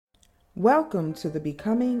Welcome to the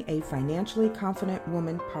Becoming a Financially Confident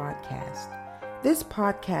Woman podcast. This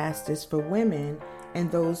podcast is for women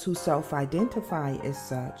and those who self-identify as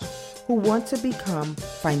such, who want to become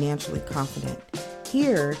financially confident.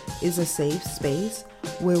 Here is a safe space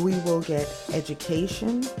where we will get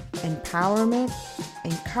education, empowerment,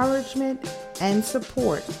 encouragement, and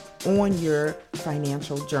support on your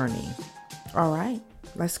financial journey. All right,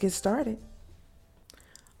 let's get started.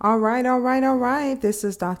 All right. This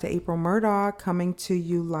is Dr. April Murdoch coming to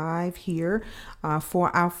you live here for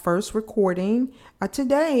our first recording.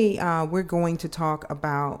 Today, we're going to talk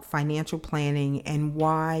about financial planning and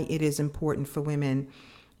why it is important for women.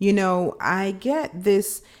 You know, I get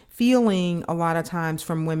this feeling a lot of times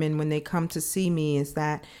from women when they come to see me is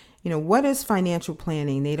that, what is financial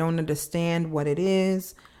planning? They don't understand what it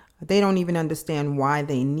is. They don't even understand why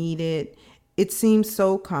they need it. It seems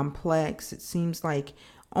so complex. It seems like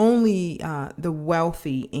only the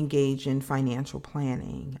wealthy engage in financial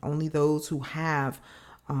planning. Only those who have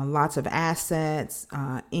lots of assets,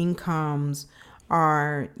 incomes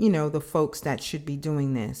are, the folks that should be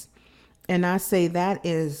doing this. And I say that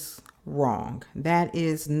is wrong. That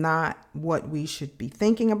is not what we should be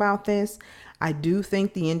thinking about this. I do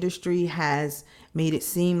think the industry has made it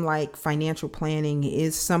seem like financial planning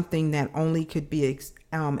is something that only could be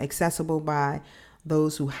accessible by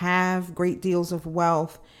those who have great deals of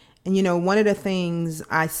wealth. And, one of the things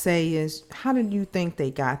I say is, how did you think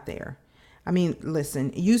they got there? I mean,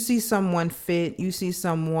 listen, you see someone fit, you see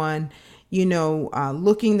someone,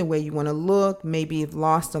 looking the way you want to look, maybe have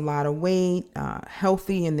lost a lot of weight,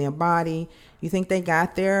 healthy in their body. You think they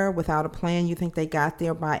got there without a plan? You think they got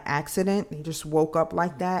there by accident? They just woke up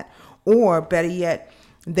like that? Or better yet,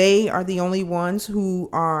 they are the only ones who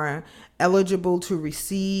are eligible to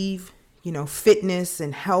receive fitness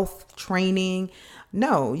and health training.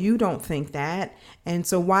 No, you don't think that. And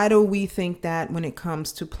so why do we think that when it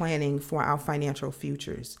comes to planning for our financial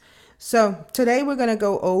futures? So today we're going to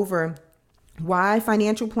go over why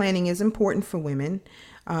financial planning is important for women.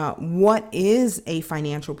 What is a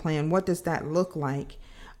financial plan? What does that look like?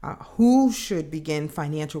 Who should begin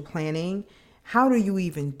financial planning? How do you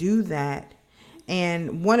even do that?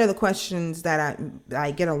 And one of the questions that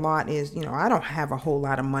I get a lot is, I don't have a whole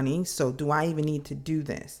lot of money, so do I even need to do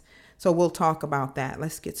this? So we'll talk about that.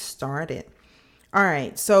 Let's get started. All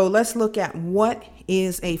right, so let's look at what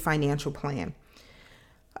is a financial plan.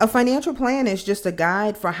 A financial plan is just a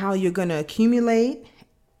guide for how you're going to accumulate,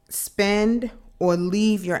 spend, or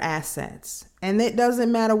leave your assets. And it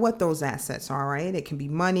doesn't matter what those assets are, right? It can be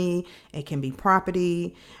money, it can be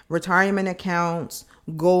property, retirement accounts,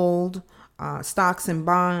 gold, stocks and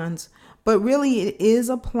bonds, but really it is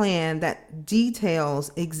a plan that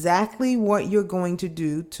details exactly what you're going to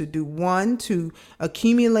do one, to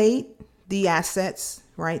accumulate the assets,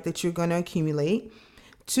 right, that you're going to accumulate.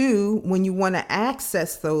 Two, when you want to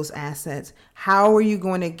access those assets, how are you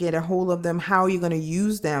going to get a hold of them? How are you going to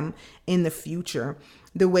use them in the future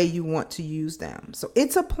the way you want to use them? So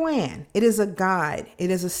it's a plan. It is a guide. It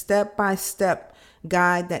is a step-by-step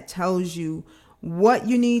guide that tells you what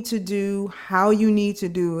you need to do, how you need to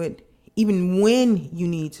do it, even when you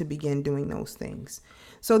need to begin doing those things.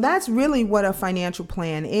 So that's really what a financial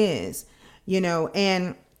plan is,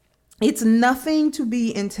 and it's nothing to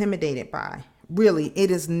be intimidated by. Really, it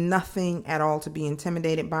is nothing at all to be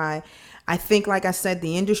intimidated by. I think, like I said,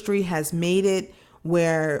 the industry has made it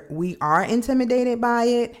where we are intimidated by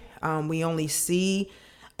it. We only see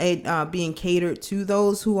it being catered to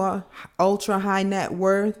those who are ultra high net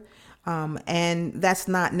worth. And that's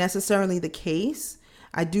not necessarily the case.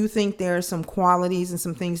 I do think there are some qualities and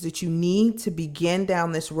some things that you need to begin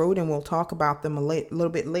down this road, and we'll talk about them a little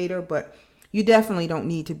bit later, but you definitely don't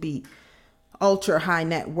need to be ultra high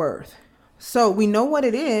net worth. So we know what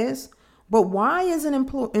it is, but why is it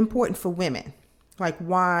important for women? Like,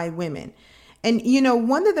 why women? And,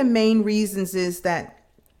 one of the main reasons is that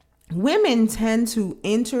women tend to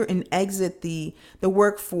enter and exit the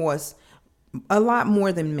workforce a lot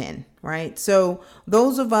more than men, right? So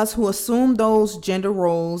those of us who assume those gender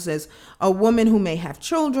roles as a woman who may have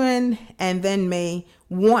children and then may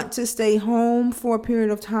want to stay home for a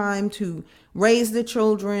period of time to raise the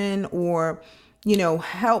children or,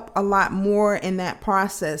 help a lot more in that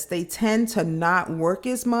process, they tend to not work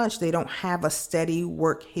as much. They don't have a steady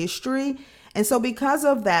work history. And so because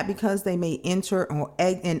of that, because they may enter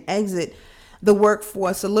and exit the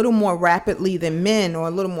workforce a little more rapidly than men or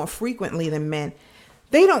a little more frequently than men,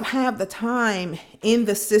 they don't have the time in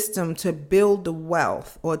the system to build the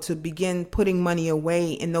wealth or to begin putting money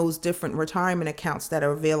away in those different retirement accounts that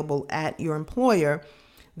are available at your employer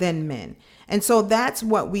than men. And so that's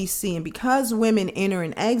what we see. And because women enter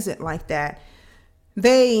and exit like that,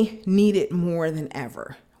 they need it more than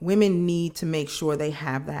ever. Women need to make sure they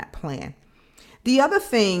have that plan. The other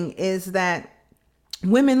thing is that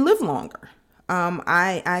women live longer.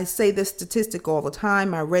 I say this statistic all the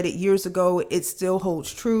time. I read it years ago. It still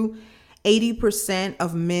holds true. 80%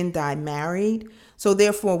 of men die married. So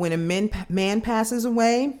therefore, when a man passes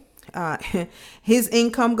away, his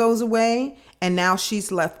income goes away, and now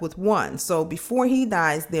she's left with one. So before he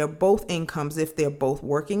dies, they're both incomes if they're both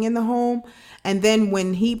working in the home. And then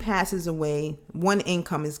when he passes away, one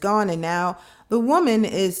income is gone, and now the woman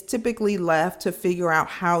is typically left to figure out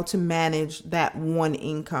how to manage that one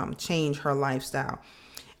income, change her lifestyle.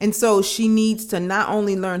 And so she needs to not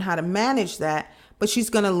only learn how to manage that, but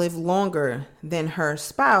she's going to live longer than her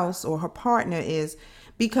spouse or her partner is,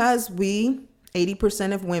 because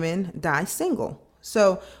 80% of women die single.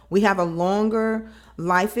 So we have a longer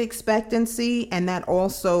life expectancy, and that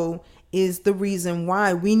also is the reason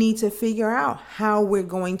why we need to figure out how we're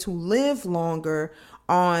going to live longer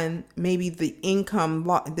on maybe the income,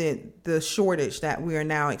 the shortage that we are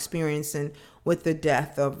now experiencing with the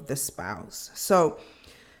death of the spouse. So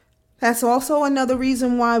that's also another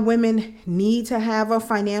reason why women need to have a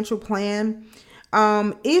financial plan.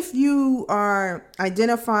 If you are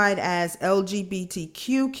identified as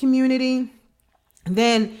LGBTQ community,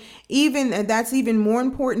 then that's even more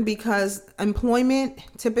important, because employment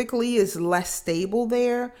typically is less stable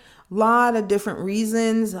there. A lot of different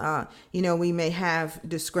reasons. We may have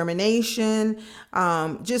discrimination,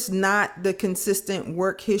 just not the consistent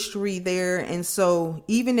work history there. And so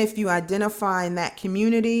even if you identify in that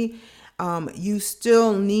community, you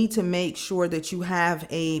still need to make sure that you have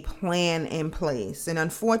a plan in place. And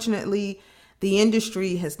unfortunately, the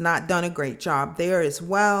industry has not done a great job there as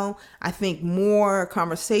well. I think more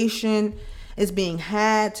conversation is being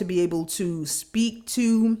had to be able to speak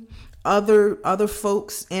to other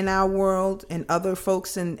folks in our world and other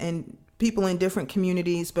folks and people in different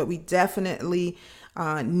communities, but we definitely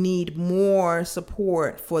need more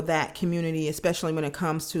support for that community, especially when it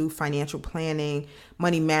comes to financial planning,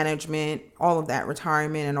 money management, all of that,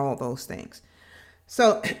 retirement, and all those things.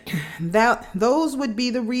 So those would be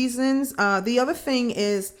the reasons. The other thing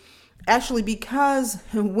is actually because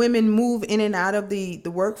women move in and out of the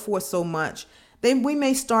workforce so much, we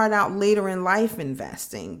may start out later in life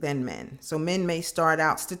investing than men. So men may start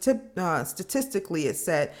out, statistically it's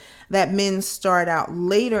said that men start out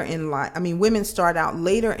later in life. Women start out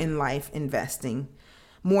later in life investing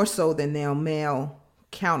more so than their male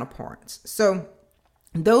counterparts. So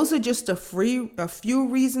those are just a few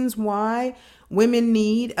reasons why women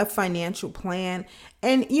need a financial plan.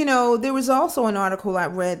 And, there was also an article I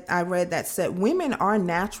read that said women are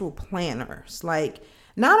natural planners. Like,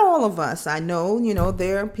 not all of us, I know,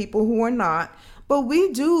 there are people who are not, but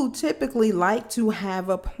we do typically like to have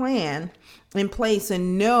a plan in place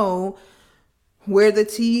and know where the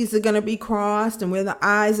T's are going to be crossed and where the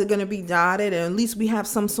I's are going to be dotted. And at least we have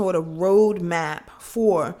some sort of roadmap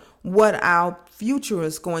for what our future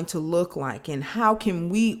is going to look like and how can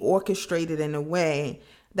we orchestrate it in a way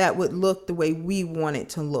that would look the way we want it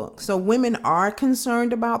to look. So women are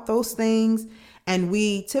concerned about those things. And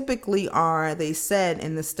we typically are, they said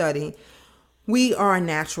in the study, we are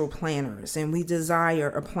natural planners and we desire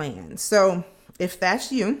a plan. So if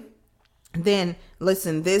that's you, then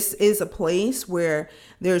listen, this is a place where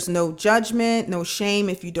there's no judgment, no shame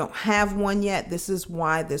if you don't have one yet. This is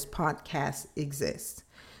why this podcast exists.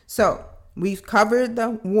 So we've covered the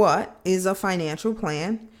what is a financial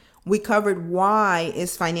plan. We covered why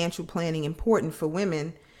is financial planning important for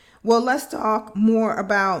women. Well, let's talk more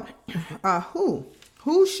about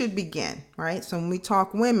who should begin, right? So when we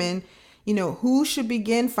talk women, who should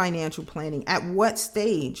begin financial planning at what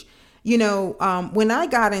stage? When I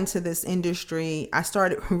got into this industry, I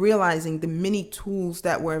started realizing the many tools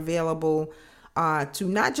that were available to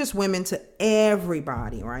not just women, to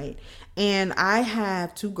everybody, right? And I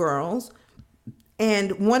have 2 girls.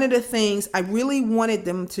 And one of the things, I really wanted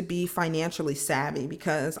them to be financially savvy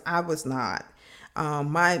because I was not.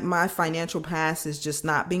 My financial past has just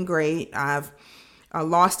not been great. I've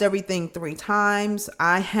lost everything 3 times.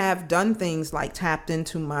 I have done things like tapped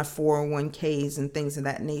into my 401ks and things of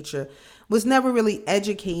that nature. Was never really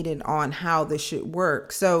educated on how this should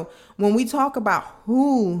work. So when we talk about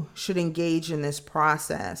who should engage in this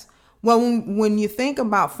process, well, when you think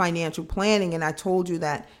about financial planning, and I told you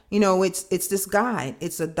that, it's this guide,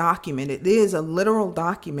 it's a document, it is a literal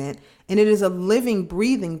document, and it is a living,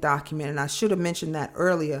 breathing document. And I should have mentioned that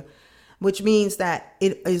earlier, which means that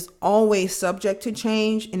it is always subject to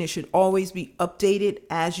change and it should always be updated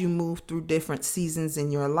as you move through different seasons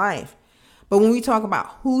in your life. But when we talk about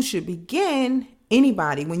who should begin,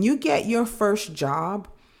 anybody. When you get your first job,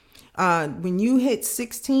 when you hit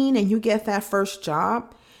 16 and you get that first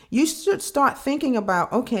job, you should start thinking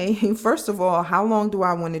about, okay, first of all, how long do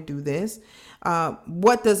I want to do this?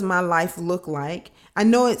 What does my life look like? I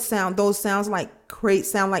know those sound like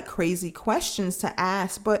crazy questions to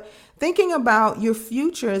ask, but thinking about your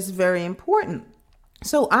future is very important.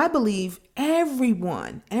 So I believe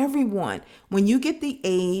everyone, when you get the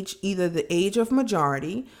age, either the age of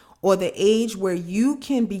majority or the age where you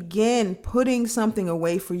can begin putting something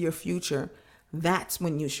away for your future, that's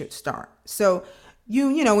when you should start. So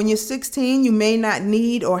you know, when you're 16, you may not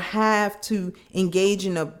need or have to engage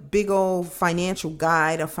in a big old financial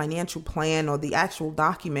guide, a financial plan, or the actual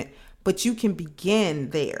document, but you can begin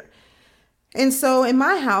there. And so in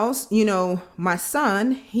my house, you know, my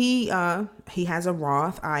son, he has a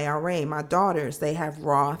Roth IRA. My daughters, they have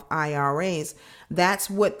Roth IRAs. That's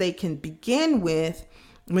what they can begin with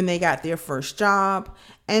when they got their first job.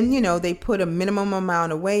 And, you know, they put a minimum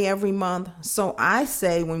amount away every month. So I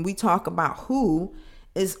say, when we talk about who,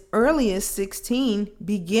 as early as 16,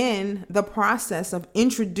 begin the process of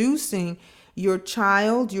introducing your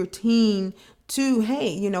child, your teen, to, hey,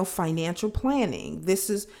 you know, financial planning. This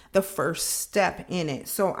is the first step in it.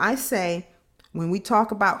 So I say, when we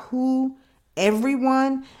talk about who,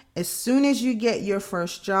 everyone, as soon as you get your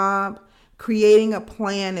first job, creating a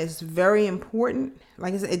plan is very important.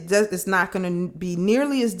 Like I said, it's not going to be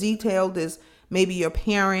nearly as detailed as maybe your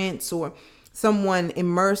parents or someone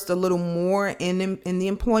immersed a little more in the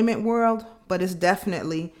employment world, but it's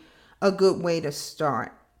definitely a good way to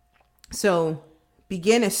start. So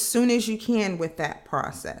begin as soon as you can with that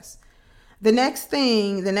process. The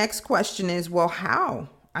next question is, well, how?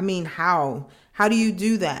 I mean, how do you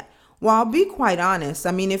do that? Well, I'll be quite honest.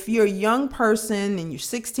 I mean, if you're a young person and you're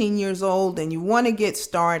 16 years old and you want to get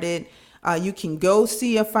started, you can go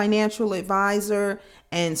see a financial advisor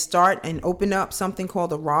and start and open up something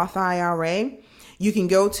called a Roth IRA. You can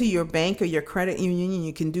go to your bank or your credit union and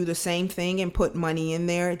you can do the same thing and put money in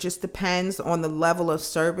there. It just depends on the level of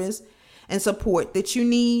service and support that you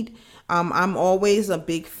need. I'm always a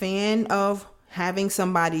big fan of having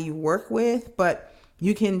somebody you work with, but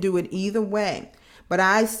you can do it either way. But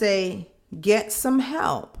I say get some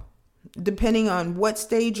help, depending on what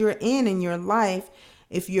stage you're in your life.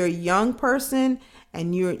 If you're a young person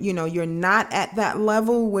and you're not at that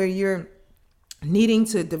level where you're needing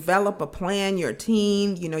to develop a plan, your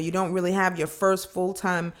teen, you don't really have your first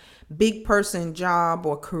full-time big person job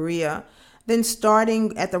or career, then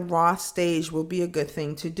starting at the Roth stage will be a good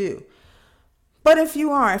thing to do. But if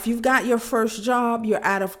you've got your first job, you're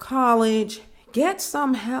out of college, get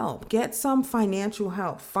some help, get some financial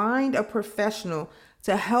help. Find a professional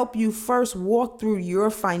to help you first walk through your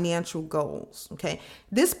financial goals. Okay.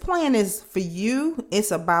 This plan is for you. It's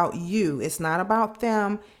about you. It's not about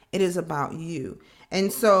them. It is about you.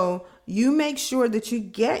 And so you make sure that you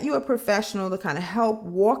get you a professional to kind of help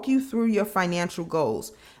walk you through your financial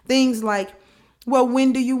goals. Things like, well,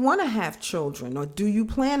 when do you want to have children? Or do you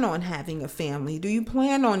plan on having a family? Do you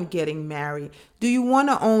plan on getting married? Do you want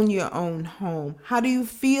to own your own home? How do you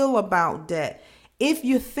feel about debt? If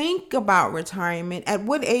you think about retirement, at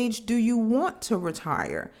what age do you want to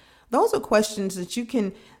retire? Those are questions that you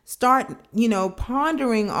can start,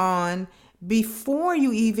 pondering on before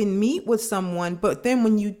you even meet with someone. But then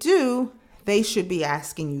when you do, they should be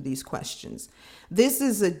asking you these questions. This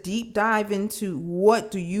is a deep dive into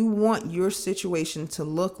what do you want your situation to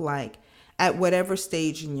look like at whatever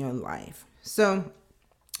stage in your life. So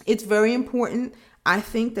it's very important, I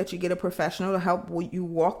think, that you get a professional to help you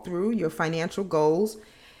walk through your financial goals.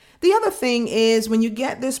 The other thing is, when you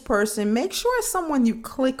get this person, make sure it's someone you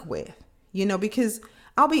click with, because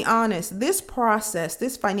I'll be honest, this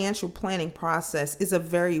financial planning process is a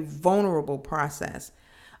very vulnerable process.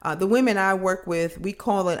 The women I work with, we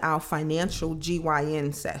call it our financial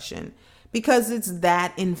GYN session because it's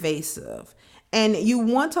that invasive. And you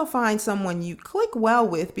want to find someone you click well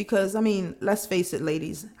with because, let's face it,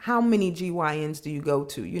 ladies, how many GYNs do you go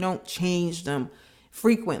to? You don't change them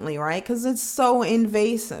frequently, right? Because it's so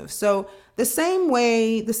invasive. So the same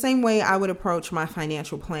way I would approach my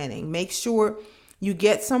financial planning. Make sure you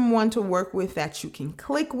get someone to work with that you can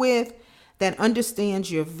click with, that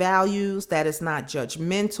understands your values, that is not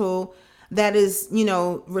judgmental, that is,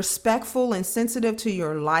 respectful and sensitive to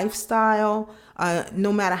your lifestyle.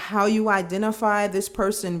 No matter how you identify, this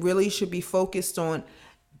person really should be focused on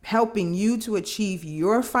helping you to achieve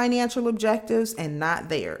your financial objectives and not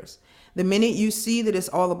theirs. The minute you see that it's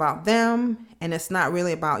all about them and it's not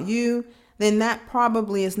really about you, then that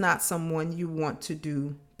probably is not someone you want to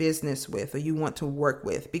do business with or you want to work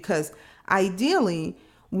with, because ideally,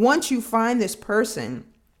 once you find this person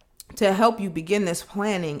to help you begin this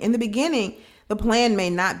planning, in the beginning, the plan may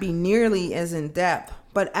not be nearly as in depth,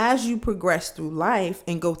 but as you progress through life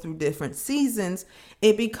and go through different seasons,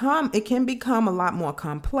 it can become a lot more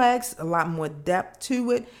complex, a lot more depth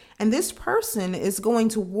to it. And this person is going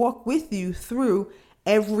to walk with you through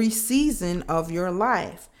every season of your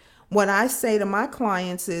life. What I say to my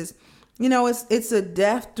clients is, it's a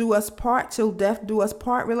death do us part till death do us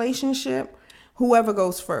part relationship. Whoever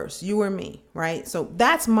goes first, you or me, right? So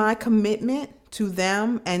that's my commitment to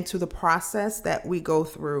them and to the process that we go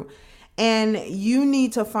through. And you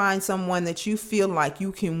need to find someone that you feel like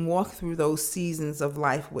you can walk through those seasons of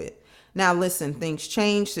life with. Now, listen, things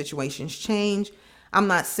change, situations change. I'm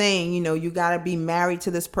not saying, you got to be married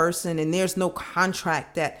to this person and there's no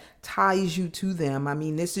contract that ties you to them. I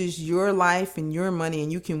mean, this is your life and your money,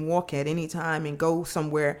 and you can walk at any time and go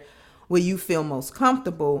somewhere where you feel most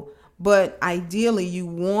comfortable. But ideally, you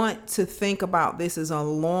want to think about this as a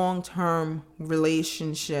long-term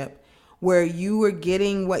relationship where you are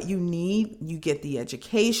getting what you need. You get the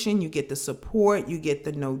education, you get the support, you get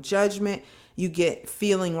the no judgment, you get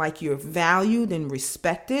feeling like you're valued and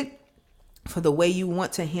respected for the way you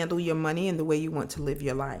want to handle your money and the way you want to live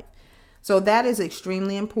your life. So that is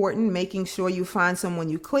extremely important, making sure you find someone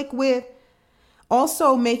you click with.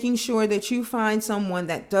 Also, making sure that you find someone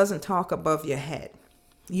that doesn't talk above your head.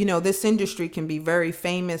 This industry can be very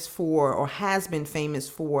famous for, or has been famous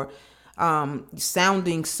for,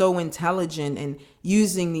 sounding so intelligent and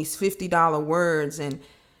using these $50 words and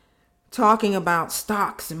talking about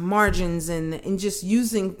stocks and margins and just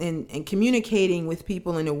using and communicating with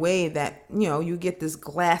people in a way that, you get this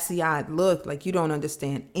glassy-eyed look like you don't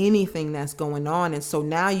understand anything that's going on. And so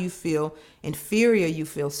now you feel inferior, you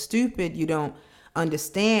feel stupid, you don't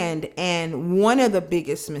understand. And one of the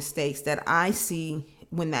biggest mistakes that I see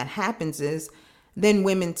when that happens is then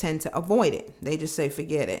women tend to avoid it. They just say,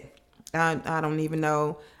 forget it. I don't even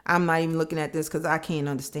know. I'm not even looking at this because I can't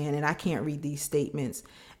understand it. I can't read these statements.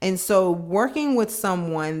 And so working with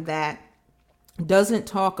someone that doesn't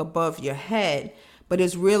talk above your head, but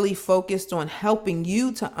is really focused on helping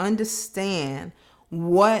you to understand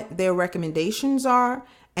what their recommendations are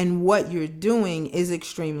and what you're doing is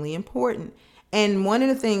extremely important. And one of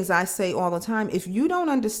the things I say all the time, if you don't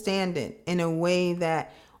understand it in a way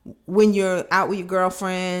that when you're out with your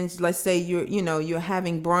girlfriends, let's say you're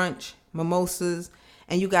having brunch, mimosas,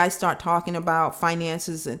 and you guys start talking about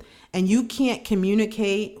finances and you can't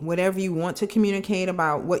communicate whatever you want to communicate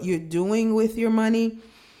about what you're doing with your money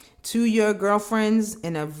to your girlfriends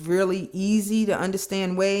in a really easy to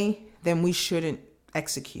understand way, then we shouldn't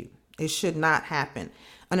execute. It should not happen.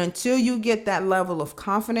 And until you get that level of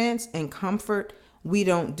confidence and comfort, we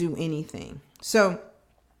don't do anything. So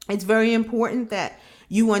it's very important that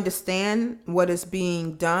you understand what is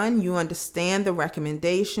being done. You understand the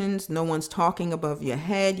recommendations. No one's talking above your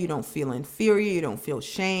head. You don't feel inferior. You don't feel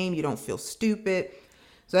shame. You don't feel stupid.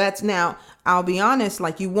 So that's now, I'll be honest,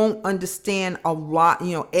 like you won't understand a lot,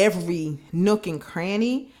 every nook and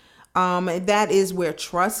cranny. That is where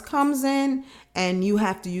trust comes in, and you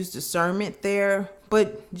have to use discernment there.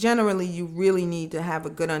 But generally, you really need to have a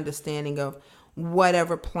good understanding of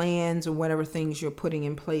whatever plans or whatever things you're putting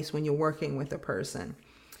in place when you're working with a person.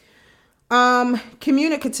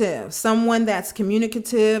 Communicative, someone that's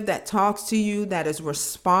communicative, that talks to you, that is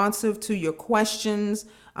responsive to your questions.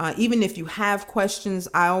 Even if you have questions,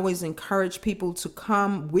 I always encourage people to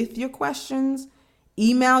come with your questions,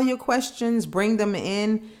 email your questions, bring them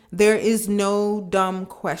in. There is no dumb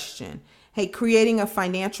question. Hey, creating a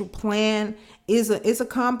financial plan is a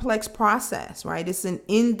complex process, right? It's an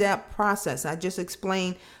in-depth process. I just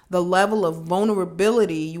explained the level of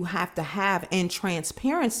vulnerability you have to have and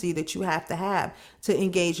transparency that you have to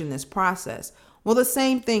engage in this process. Well, the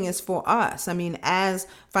same thing is for us. I mean, as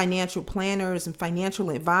financial planners and financial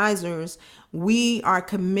advisors, we are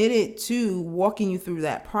committed to walking you through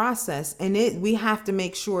that process. And we have to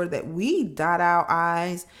make sure that we dot our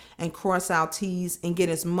I's and cross our T's and get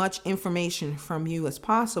as much information from you as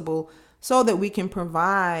possible so that we can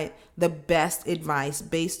provide the best advice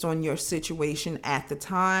based on your situation at the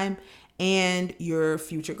time and your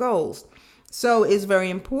future goals. So it's very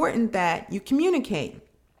important that you communicate.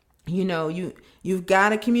 You've got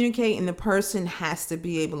to communicate, and the person has to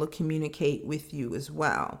be able to communicate with you as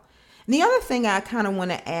well. And the other thing I kind of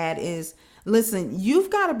want to add is, listen,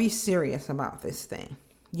 you've got to be serious about this thing.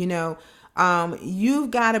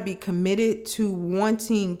 You've got to be committed to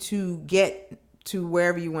wanting to get to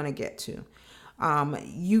wherever you want to get to.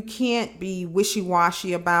 You can't be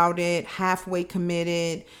wishy-washy about it, halfway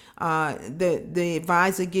committed. The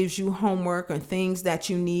advisor gives you homework or things that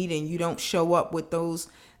you need and you don't show up with those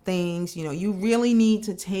things. You really need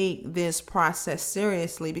to take this process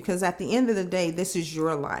seriously, because at the end of the day, this is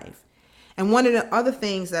your life. And one of the other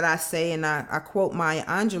things that I say, and I quote Maya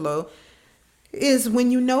Angelou, is when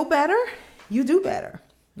you know better, you do better.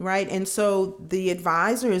 Right. And so the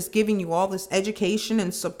advisor is giving you all this education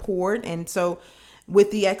and support. And so with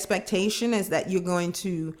the expectation is that you're going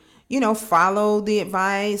to, follow the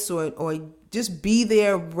advice or just be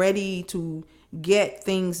there ready to get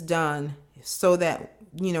things done so that,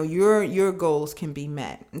 your goals can be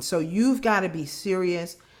met. And so you've got to be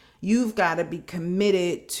serious. You've got to be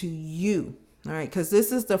committed to you. All right. Because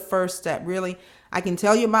this is the first step, really. I can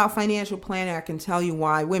tell you about financial planning. I can tell you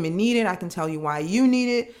why women need it. I can tell you why you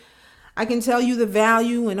need it. I can tell you the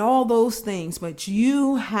value and all those things, but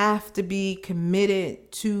you have to be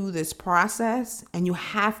committed to this process and you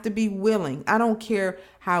have to be willing. I don't care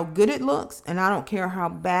how good it looks and I don't care how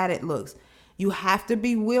bad it looks. You have to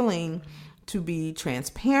be willing to be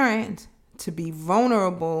transparent, to be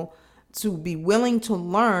vulnerable, to be willing to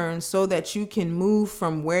learn so that you can move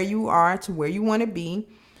from where you are to where you want to be,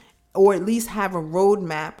 or at least have a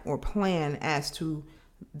roadmap or plan as to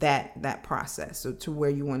that process, so to where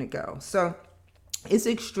you want to go. So it's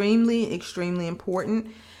extremely, extremely important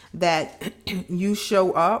that you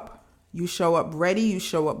show up ready, you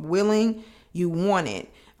show up willing, you want it.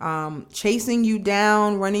 Chasing you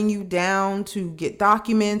down, running you down to get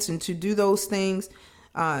documents and to do those things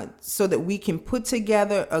so that we can put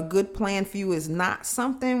together a good plan for you is not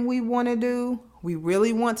something we want to do. We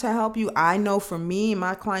really want to help you. I know for me and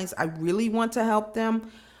my clients, I really want to help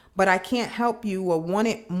them, but I can't help you or want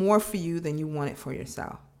it more for you than you want it for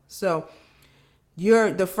yourself. So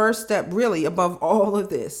the first step really above all of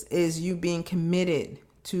this is you being committed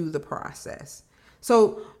to the process.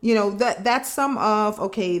 So, that's some of,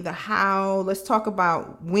 the how. Let's talk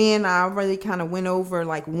about when. I already kind of went over,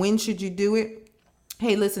 like, when should you do it?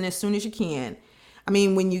 Hey, listen, as soon as you can. I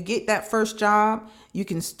mean, when you get that first job, you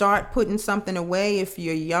can start putting something away if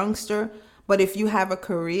you're a youngster. But if you have a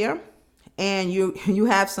career and you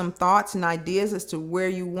have some thoughts and ideas as to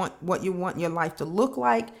what you want your life to look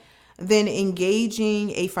like, then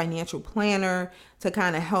engaging a financial planner to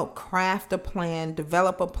kind of help craft a plan,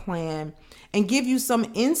 develop a plan, and give you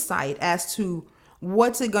some insight as to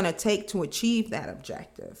what's it going to take to achieve that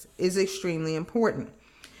objective is extremely important.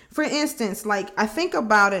 For instance, like, I think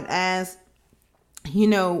about it as,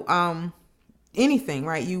 anything,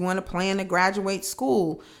 right? You want to plan to graduate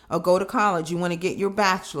school or go to college. You want to get your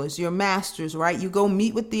bachelor's, your master's, right? You go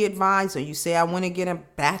meet with the advisor. You say, I want to get a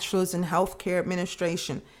bachelor's in healthcare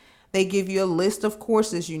administration. They give you a list of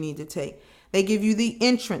courses you need to take. They give you the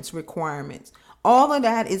entrance requirements. All of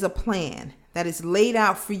that is a plan that is laid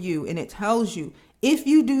out for you. And it tells you, if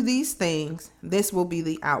you do these things, this will be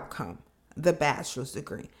the outcome, the bachelor's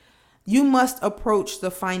degree. You must approach the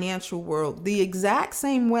financial world the exact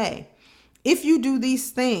same way. If you do these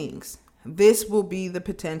things, this will be the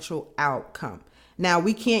potential outcome. Now,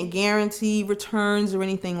 we can't guarantee returns or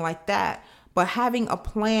anything like that, but having a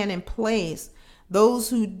plan in place, those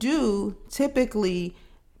who do typically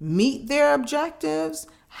meet their objectives,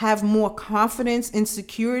 have more confidence and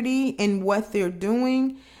security in what they're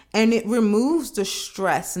doing, and it removes the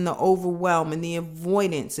stress and the overwhelm and the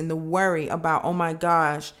avoidance and the worry about, oh my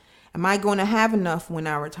gosh, am I going to have enough when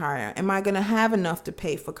I retire? Am I going to have enough to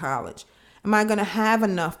pay for college? Am I going to have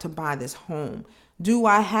enough to buy this home? Do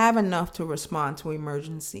I have enough to respond to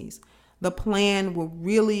emergencies? The plan will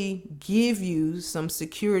really give you some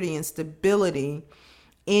security and stability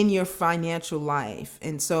in your financial life.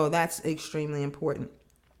 And so that's extremely important.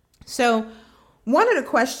 So one of the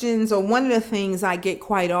questions or one of the things I get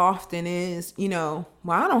quite often is, well,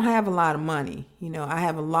 I don't have a lot of money. I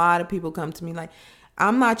have a lot of people come to me like,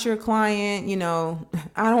 I'm not your client.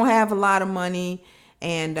 I don't have a lot of money.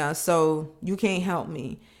 And so you can't help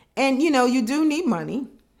me. And, you do need money.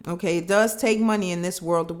 Okay, it does take money in this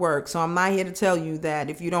world to work. So I'm not here to tell you that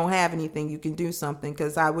if you don't have anything, you can do something,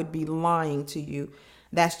 because I would be lying to you.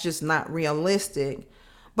 That's just not realistic.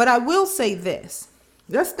 But I will say this.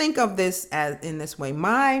 Let's think of this as in this way.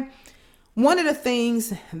 One of the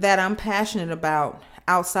things that I'm passionate about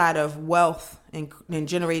outside of wealth and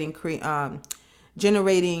creating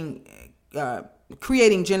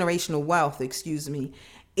generational wealth,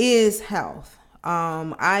 is health.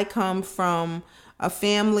 I come from a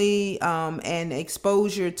family and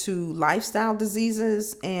exposure to lifestyle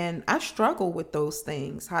diseases, and I struggle with those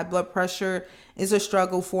things. High blood pressure is a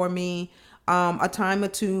struggle for me. A time or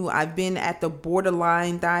two, I've been at the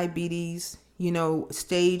borderline diabetes.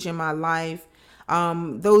 stage in my life.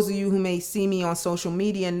 Those of you who may see me on social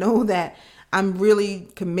media know that I'm really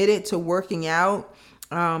committed to working out.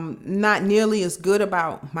 Not nearly as good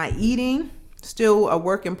about my eating, still a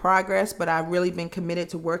work in progress, but I've really been committed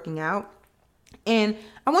to working out. And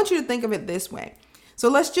I want you to think of it this way. So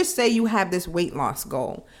let's just say you have this weight loss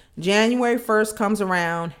goal. January 1st comes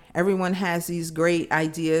around. Everyone has these great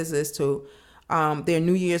ideas as to their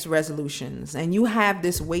New Year's resolutions. And you have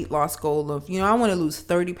this weight loss goal of, I want to lose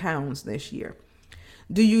 30 pounds this year.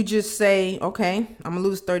 Do you just say, okay, I'm going to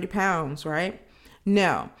lose 30 pounds, right?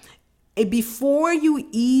 No. Before you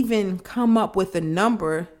even come up with a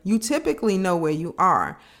number, you typically know where you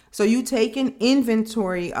are. So you take an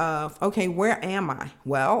inventory of, okay, where am I?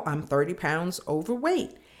 Well, I'm 30 pounds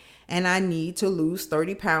overweight and I need to lose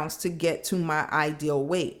 30 pounds to get to my ideal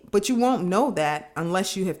weight. But you won't know that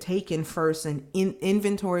unless you have taken first an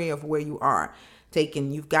inventory of where you are.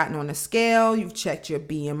 You've gotten on a scale, you've checked your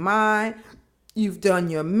BMI, you've done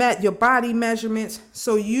your body measurements,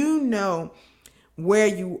 so you know where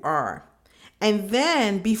you are. And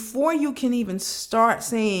then before you can even start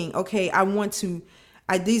saying, okay,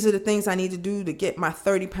 these are the things I need to do to get my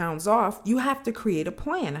 30 pounds off, you have to create a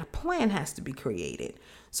plan. A plan has to be created.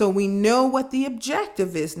 So we know what the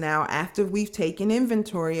objective is now after we've taken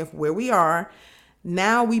inventory of where we are.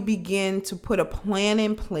 Now we begin to put a plan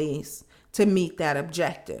in place to meet that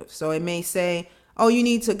objective. So it may say, oh, you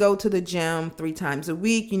need to go to the gym 3 times a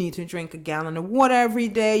week. You need to drink a gallon of water every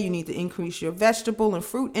day. You need to increase your vegetable and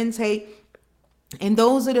fruit intake. And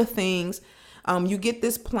those are the things. You get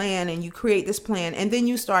this plan and you create this plan, and then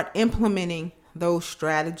you start implementing those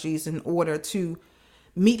strategies in order to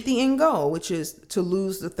meet the end goal, which is to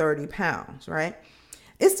lose the 30 pounds, right?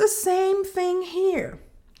 It's the same thing here.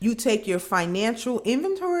 You take your financial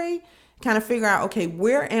inventory, kind of figure out, okay,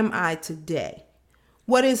 where am I today?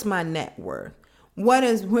 What is my net worth?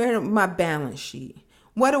 Where my balance sheet?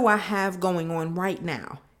 What do I have going on right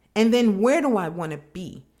now? And then where do I want to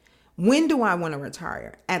be? When do I want to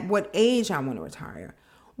retire? At what age I want to retire?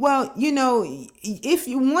 Well, if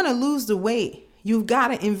you want to lose the weight, you've got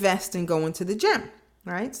to invest in going to the gym,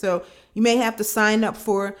 right? So you may have to sign up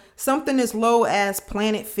for something as low as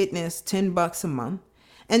Planet Fitness, $10 a month.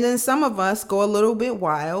 And then some of us go a little bit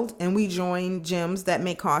wild and we join gyms that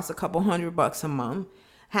may cost a couple $100 a month,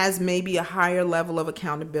 has maybe a higher level of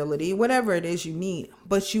accountability, whatever it is you need.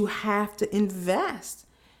 But you have to invest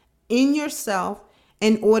in yourself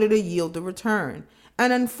in order to yield the return.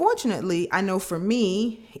 And unfortunately, I know for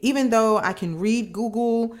me, even though I can read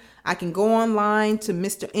Google, I can go online to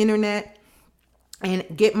Mr. Internet and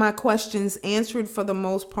get my questions answered for the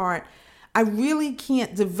most part, I really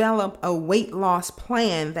can't develop a weight loss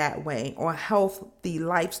plan that way or a healthy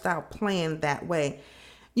lifestyle plan that way.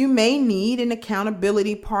 You may need an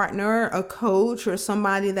accountability partner, a coach, or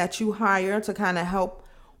somebody that you hire to kind of help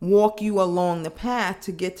walk you along the path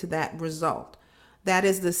to get to that result. That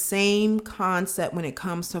is the same concept when it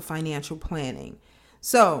comes to financial planning.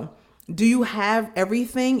 So, do you have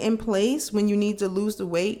everything in place when you need to lose the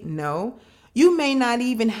weight? No. You may not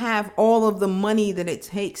even have all of the money that it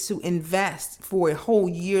takes to invest for a whole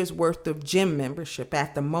year's worth of gym membership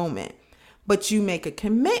at the moment. But you make a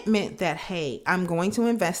commitment that, hey, I'm going to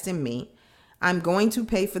invest in me. I'm going to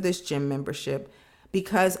pay for this gym membership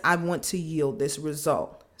because I want to yield this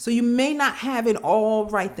result. So you may not have it all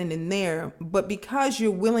right then and there, but because you're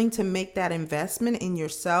willing to make that investment in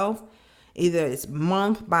yourself, either it's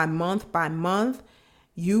month by month by month,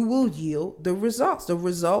 you will yield the results. The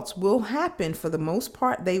results will happen. For the most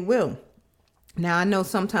part, they will. Now, I know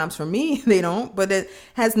sometimes for me, they don't, but it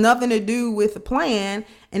has nothing to do with the plan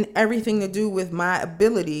and everything to do with my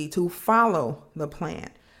ability to follow the plan.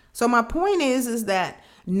 So my point is that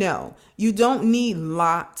no, you don't need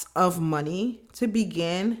lots of money to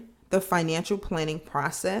begin the financial planning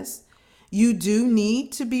process. You do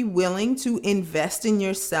need to be willing to invest in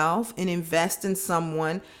yourself and invest in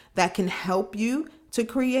someone that can help you to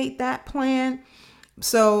create that plan.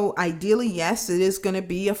 So ideally, yes, it is going to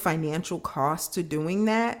be a financial cost to doing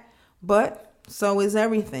that, but so is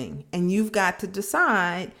everything. And you've got to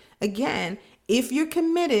decide, again, if you're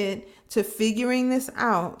committed to figuring this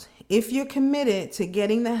out, if you're committed to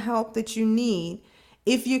getting the help that you need,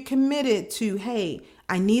 if you're committed to, hey,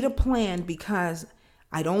 I need a plan because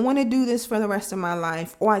I don't want to do this for the rest of my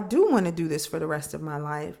life, or I do want to do this for the rest of my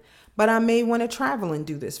life, but I may want to travel and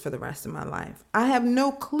do this for the rest of my life. I have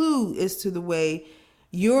no clue as to the way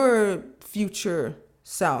your future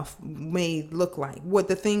self may look like, what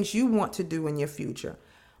the things you want to do in your future.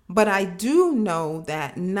 But I do know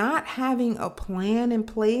that not having a plan in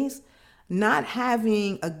place not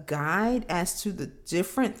having a guide as to the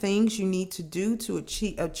different things you need to do to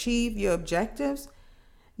achieve your objectives,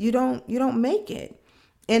 you don't make it.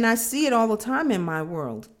 And I see it all the time in my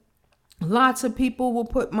world. Lots of people will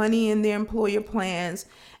put money in their employer plans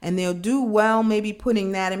and they'll do well maybe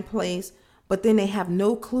putting that in place, but then they have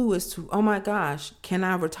no clue as to, oh my gosh, can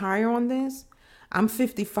I retire on this? I'm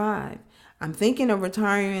 55. I'm thinking of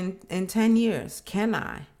retiring in 10 years. Can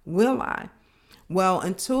I? Will I? Well,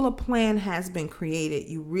 until a plan has been created,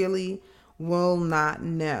 you really will not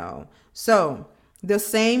know. So the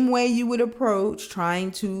same way you would approach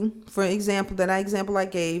trying to, for example, that example I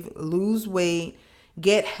gave, lose weight,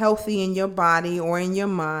 get healthy in your body or in your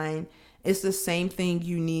mind, it's the same thing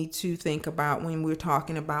you need to think about when we're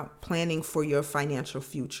talking about planning for your financial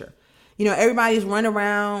future. Everybody's run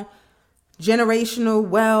around generational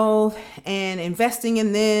wealth and investing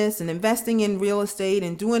in this and investing in real estate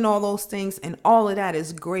and doing all those things. And all of that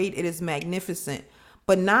is great. It is magnificent.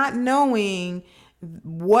 But not knowing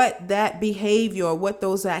what that behavior or what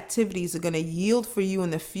those activities are going to yield for you in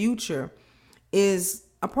the future is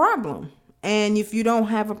a problem. And if you don't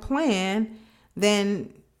have a plan,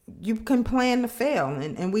 then you can plan to fail.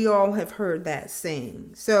 And we all have heard that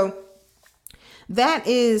saying. So that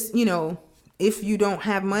is, if you don't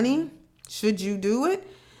have money, should you do it?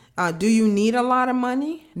 Do you need a lot of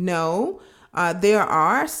money? No. There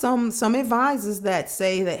are some advisors that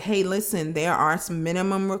say that, hey, listen, there are some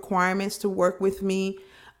minimum requirements to work with me.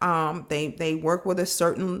 They work with a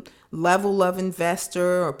certain level of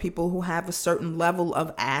investor or people who have a certain level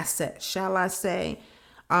of asset, shall I say.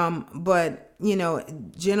 But,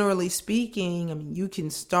 generally speaking, you can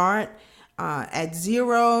start at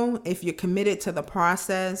zero if you're committed to the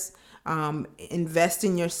process. Invest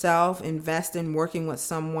in yourself, invest in working with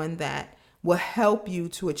someone that will help you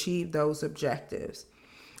to achieve those objectives.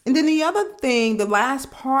 And then the other thing, the last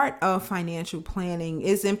part of financial planning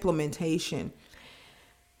is implementation.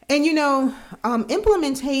 And,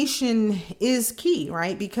 implementation is key,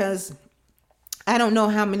 right? Because I don't know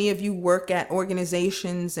how many of you work at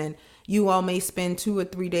organizations and you all may spend 2 or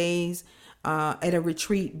 3 days at a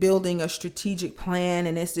retreat building a strategic plan.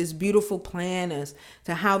 And it's this beautiful plan as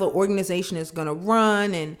to how the organization is going to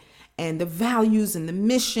run and the values and the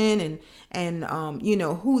mission and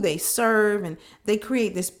who they serve. And they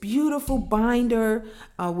create this beautiful binder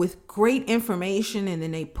with great information. And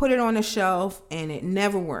then they put it on the shelf and it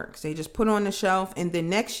never works. They just put it on the shelf. And then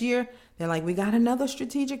next year, they're like, we got another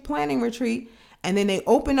strategic planning retreat. And then they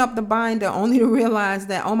open up the binder only to realize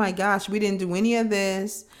that, oh my gosh, we didn't do any of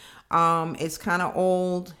this. It's kind of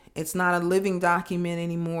old. It's not a living document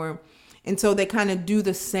anymore. And so they kind of do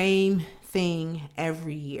the same thing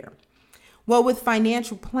every year. Well, with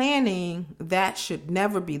financial planning, that should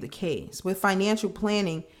never be the case. With financial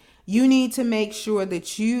planning, you need to make sure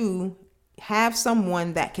that you have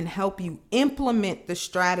someone that can help you implement the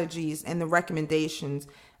strategies and the recommendations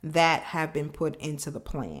that have been put into the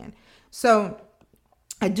plan. So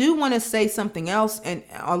I do want to say something else and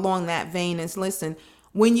along that vein is, listen,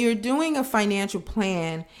 when you're doing a financial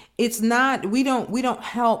plan, it's not, we don't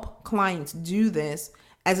help clients do this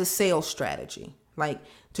as a sales strategy, like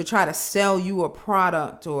to try to sell you a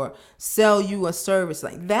product or sell you a service.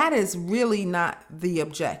 Like that is really not the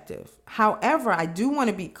objective. However, I do want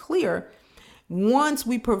to be clear, once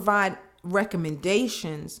we provide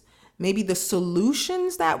recommendations, maybe the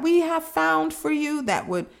solutions that we have found for you that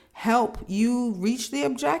would help you reach the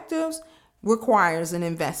objectives requires an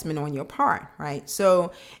investment on your part, right?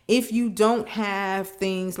 So if you don't have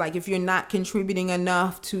things like if you're not contributing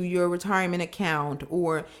enough to your retirement account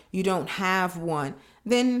or you don't have one,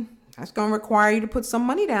 then that's going to require you to put some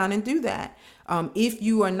money down and do that. If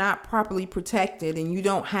you are not properly protected and you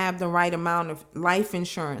don't have the right amount of life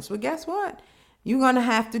insurance, well, guess what? You're going to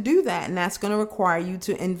have to do that. And that's going to require you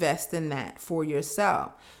to invest in that for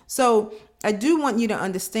yourself. So I do want you to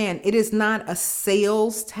understand it is not a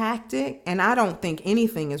sales tactic. And I don't think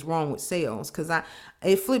anything is wrong with sales because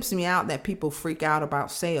it flips me out that people freak out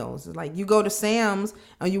about sales. It's like you go to Sam's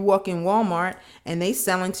or you walk in Walmart and they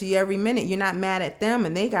selling to you every minute. You're not mad at them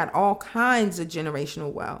and they got all kinds of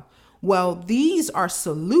generational wealth. Well, these are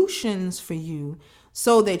solutions for you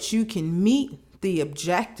so that you can meet the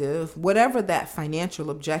objective, whatever that financial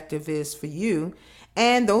objective is for you.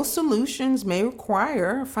 And those solutions may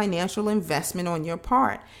require financial investment on your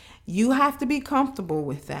part. You have to be comfortable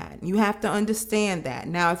with that. You have to understand that.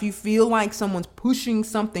 Now, if you feel like someone's pushing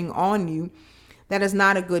something on you that is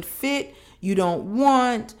not a good fit, you don't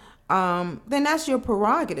want, then that's your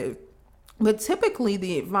prerogative. But typically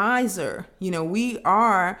the advisor, we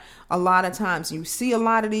are, a lot of times you see a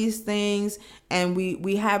lot of these things, and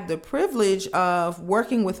we have the privilege of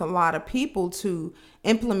working with a lot of people to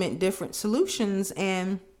implement different solutions.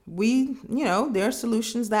 And there are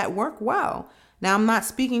solutions that work well. Now, I'm not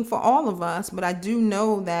speaking for all of us, but I do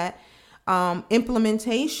know that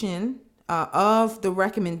implementation of the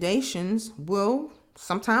recommendations will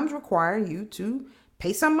sometimes require you to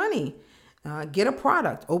pay some money. Get a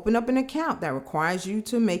product, open up an account that requires you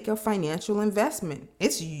to make a financial investment.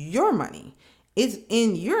 It's your money. It's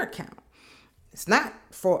in your account. It's not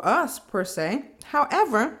for us per se.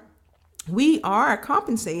 However, we are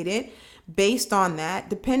compensated based on that,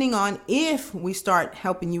 depending on if we start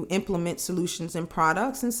helping you implement solutions and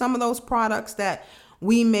products. And some of those products that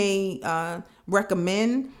we may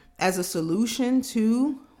recommend as a solution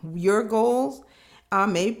to your goals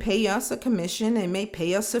may pay us a commission and may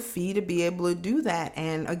pay us a fee to be able to do that.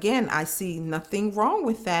 And again, I see nothing wrong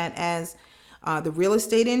with that. As the real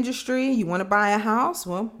estate industry, you want to buy a house,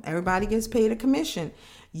 well, everybody gets paid a commission.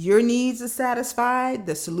 Your needs are satisfied,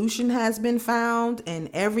 the solution has been found, and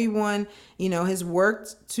everyone, has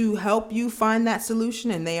worked to help you find that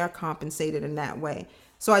solution, and they are compensated in that way.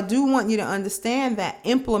 So I do want you to understand that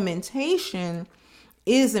implementation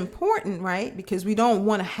is important, right? Because we don't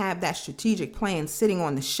want to have that strategic plan sitting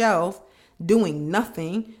on the shelf doing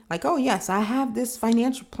nothing. Like, oh yes, I have this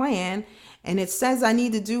financial plan and it says I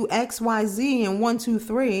need to do X, Y, Z and 1, 2,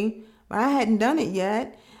 3, but I hadn't done it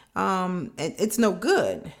yet. It's no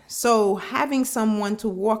good. So having someone to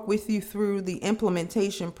walk with you through the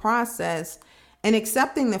implementation process and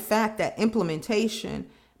accepting the fact that implementation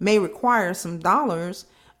may require some dollars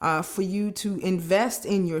for you to invest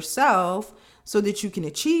in yourself so that you can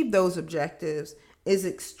achieve those objectives is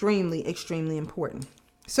extremely, extremely important.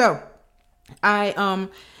 So I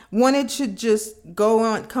wanted to just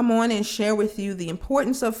come on and share with you the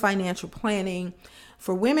importance of financial planning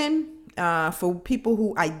for women, for people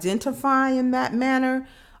who identify in that manner.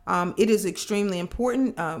 It is extremely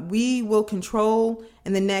important. We will control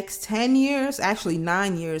in the next 10 years, actually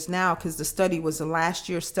 9 years now, because the study was a last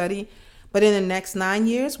year study. But in the next 9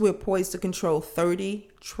 years, we're poised to control $30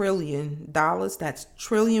 trillion. That's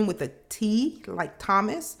trillion with a T, like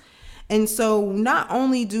Thomas. And so not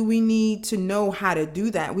only do we need to know how to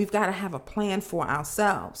do that, we've got to have a plan for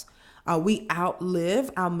ourselves. We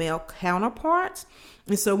outlive our male counterparts.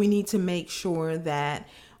 And so we need to make sure that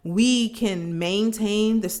we can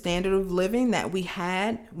maintain the standard of living that we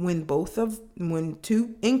had when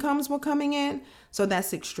two incomes were coming in. So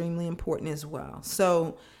that's extremely important as well.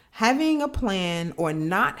 So having a plan or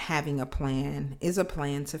not having a plan is a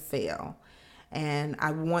plan to fail. And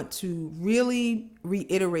I want to really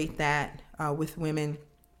reiterate that with women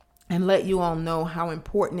and let you all know how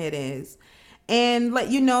important it is. And let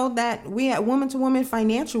you know that we at Woman to Woman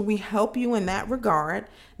Financial, we help you in that regard.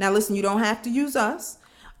 Now, listen, you don't have to use us.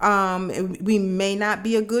 We may not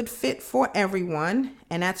be a good fit for everyone,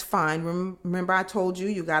 and that's fine. Remember, I told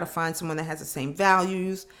you got to find someone that has the same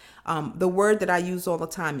values. The word that I use all the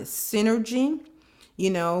time is synergy.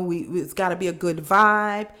 It's got to be a good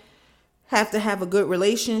vibe. Have to have a good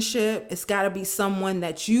relationship. It's got to be someone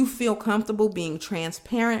that you feel comfortable being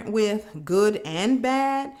transparent with, good and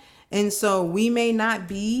bad. And so we may not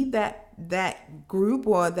be that group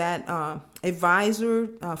or that advisor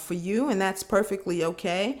for you, and that's perfectly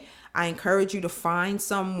okay. I encourage you to find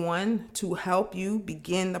someone to help you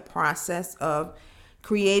begin the process of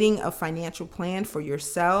creating a financial plan for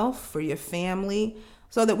yourself, for your family,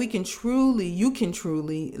 so that you can truly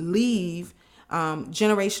leave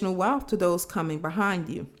generational wealth to those coming behind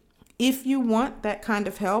you. If you want that kind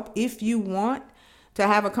of help, if you want to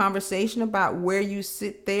have a conversation about where you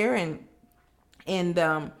sit there and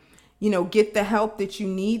get the help that you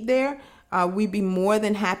need there, we'd be more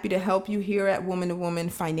than happy to help you here at Woman to Woman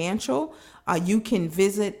Financial. You can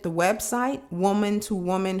visit the website,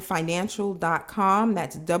 womantowomanfinancial.com.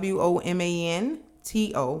 That's WOMANTO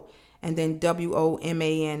and then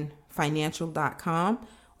WOMAN financial.com.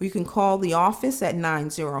 Or you can call the office at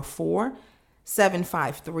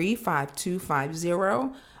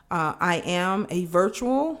 904-753-5250. I am a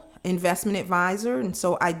virtual investment advisor, and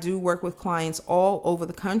so I do work with clients all over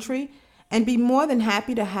the country, and be more than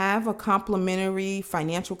happy to have a complimentary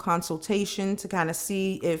financial consultation to kind of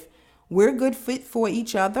see if we're a good fit for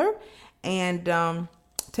each other and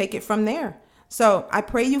take it from there. So I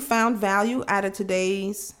pray you found value out of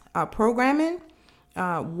today's programming,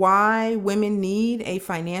 why women need a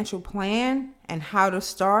financial plan and how to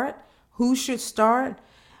start, who should start,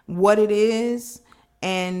 what it is,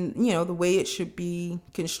 and, the way it should be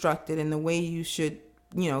constructed and the way you should,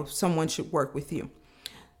 someone should work with you.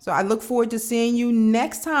 So I look forward to seeing you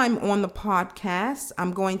next time on the podcast.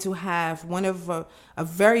 I'm going to have one of a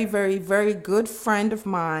very, very, very good friend of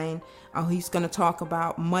mine. He's going to talk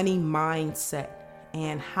about money mindset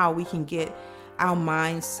and how we can get our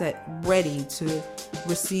mindset ready to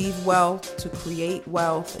receive wealth, to create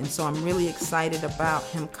wealth. And so I'm really excited about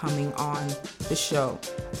him coming on the show.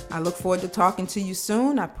 I look forward to talking to you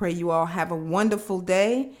soon. I pray you all have a wonderful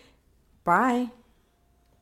day. Bye.